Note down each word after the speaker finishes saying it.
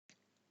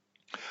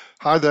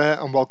Hi there,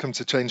 and welcome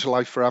to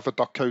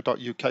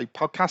changelifeforever.co.uk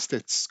podcast.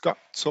 It's Scott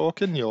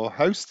talking, your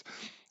host.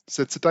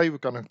 So, today we're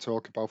going to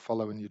talk about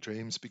following your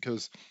dreams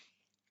because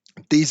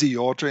these are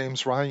your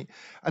dreams, right?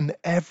 And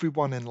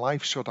everyone in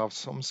life should have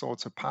some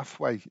sort of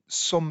pathway,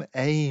 some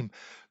aim,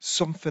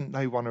 something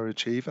they want to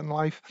achieve in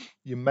life.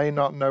 You may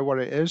not know what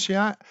it is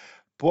yet,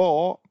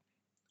 but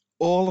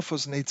all of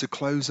us need to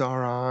close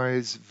our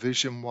eyes,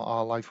 vision what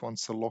our life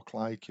wants to look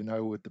like,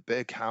 with the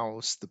big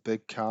house, the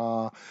big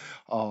car,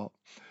 our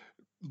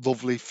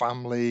lovely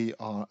family,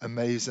 our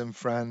amazing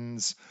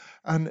friends,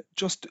 and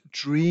just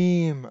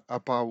dream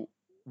about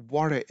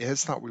what it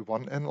is that we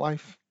want in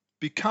life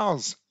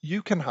because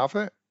you can have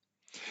it.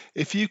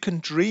 If you can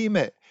dream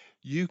it,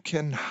 you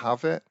can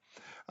have it.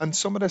 And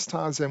some of this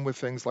ties in with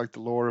things like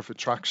the law of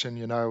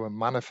attraction, and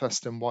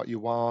manifesting what you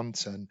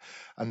want and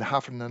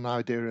having an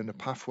idea and a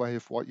pathway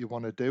of what you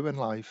want to do in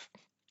life.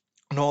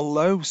 And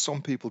although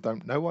some people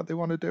don't know what they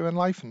want to do in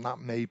life, and that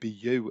may be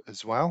you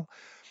as well,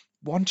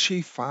 once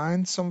you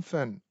find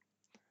something,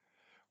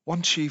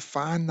 once you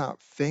find that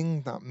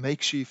thing that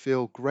makes you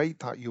feel great,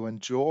 that you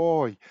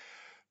enjoy,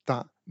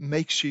 that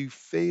makes you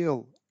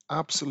feel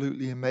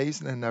absolutely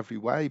amazing in every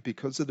way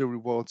because of the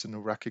rewards and the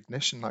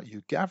recognition that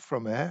you get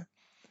from it,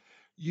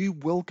 you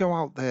will go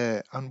out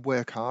there and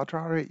work harder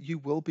at it. You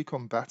will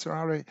become better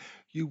at it.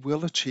 You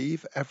will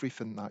achieve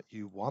everything that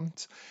you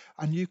want.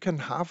 And you can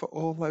have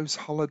all those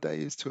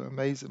holidays to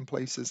amazing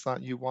places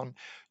that you want.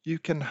 You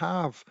can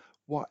have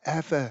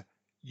whatever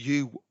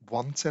you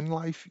want in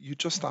life. You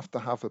just have to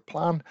have a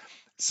plan,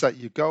 set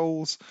your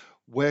goals,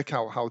 work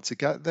out how to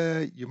get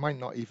there. You might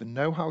not even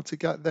know how to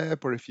get there,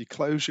 but if you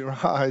close your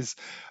eyes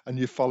and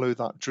you follow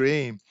that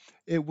dream,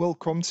 it will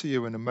come to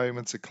you in a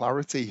moment of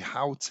clarity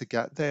how to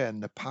get there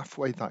and the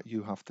pathway that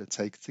you have to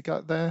take to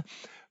get there.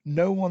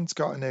 No one's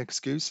got any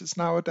excuses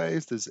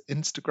nowadays. There's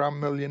Instagram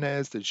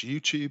millionaires, there's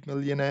YouTube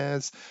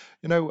millionaires,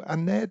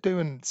 and they're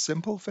doing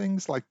simple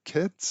things like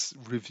kids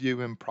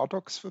reviewing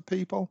products for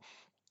people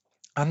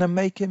and they're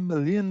making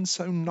millions.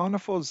 So none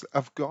of us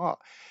have got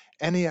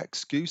any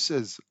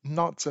excuses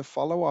not to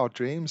follow our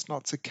dreams,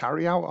 not to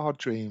carry out our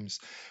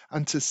dreams,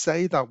 and to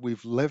say that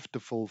we've lived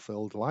a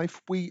fulfilled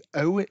life. We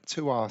owe it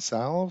to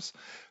ourselves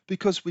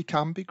because we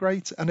can be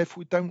great. And if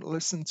we don't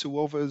listen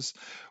to others,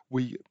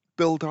 we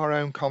build our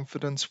own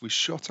confidence, we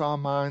shut our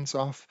minds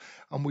off,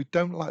 and we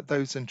don't let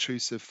those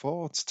intrusive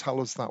thoughts tell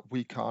us that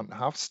we can't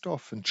have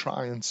stuff and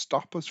try and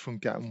stop us from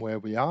getting where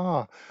we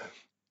are,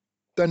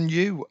 then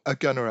you are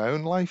going to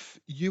own life.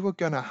 You are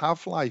going to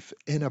have life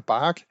in a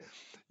bag.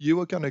 You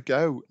are going to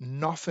go,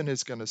 nothing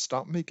is going to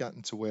stop me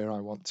getting to where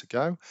I want to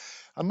go.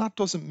 And that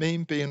doesn't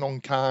mean being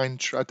unkind,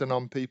 treading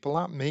on people.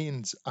 That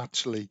means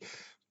actually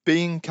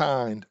being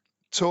kind,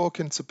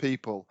 talking to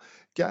people,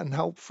 getting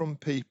help from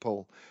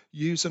people,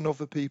 using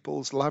other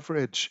people's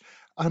leverage,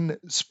 and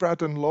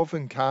spreading love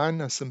and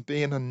kindness and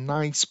being a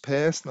nice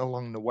person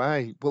along the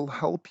way will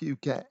help you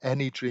get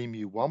any dream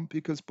you want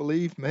because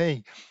believe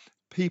me,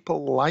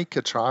 people like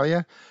a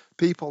trier.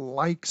 People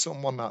like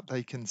someone that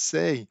they can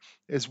see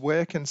is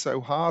working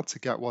so hard to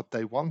get what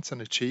they want and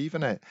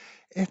achieving it.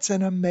 It's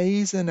an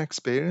amazing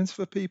experience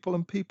for people,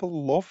 and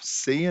people love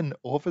seeing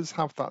others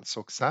have that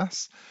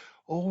success.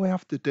 All we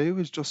have to do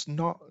is just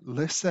not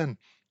listen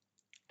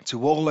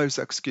to all those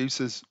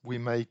excuses we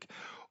make,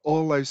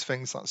 all those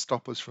things that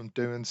stop us from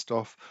doing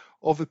stuff,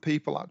 other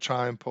people that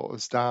try and put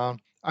us down,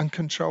 and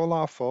control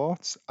our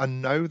thoughts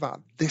and know that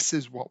this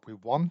is what we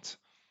want.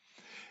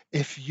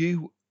 If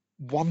you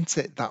want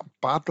it that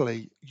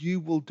badly, you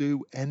will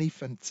do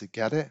anything to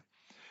get it.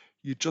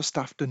 You just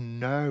have to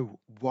know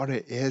what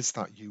it is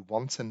that you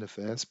want in the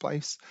first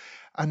place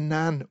and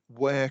then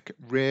work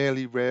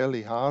really,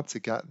 really hard to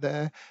get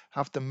there.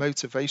 Have the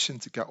motivation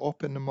to get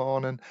up in the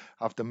morning,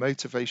 have the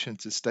motivation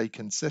to stay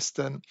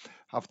consistent,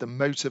 have the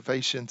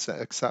motivation to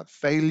accept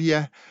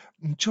failure,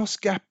 and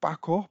just get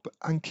back up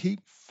and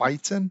keep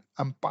fighting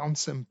and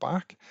bouncing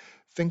back.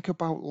 Think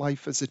about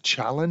life as a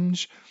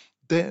challenge.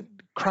 The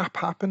crap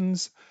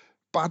happens,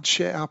 bad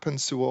shit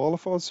happens to all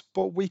of us,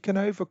 but we can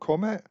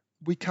overcome it.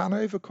 We can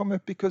overcome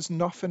it because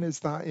nothing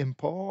is that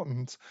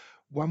important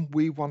when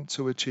we want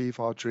to achieve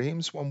our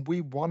dreams, when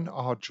we want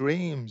our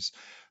dreams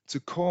to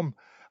come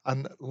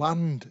and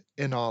land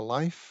in our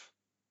life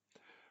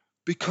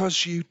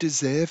because you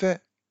deserve it.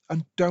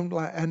 And don't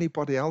let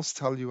anybody else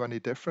tell you any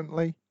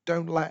differently.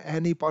 Don't let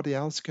anybody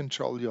else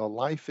control your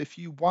life. If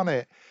you want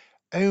it,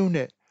 own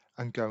it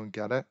and go and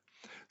get it.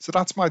 So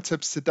that's my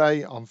tips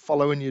today on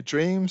following your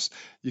dreams.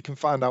 You can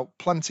find out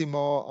plenty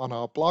more on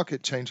our blog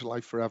at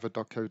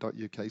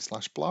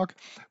changelifeforever.co.uk/blog.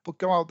 But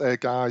go out there,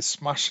 guys,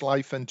 smash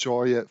life,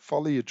 enjoy it,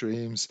 follow your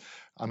dreams,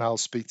 and I'll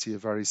speak to you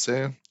very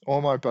soon.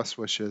 All my best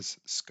wishes,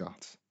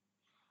 Scott.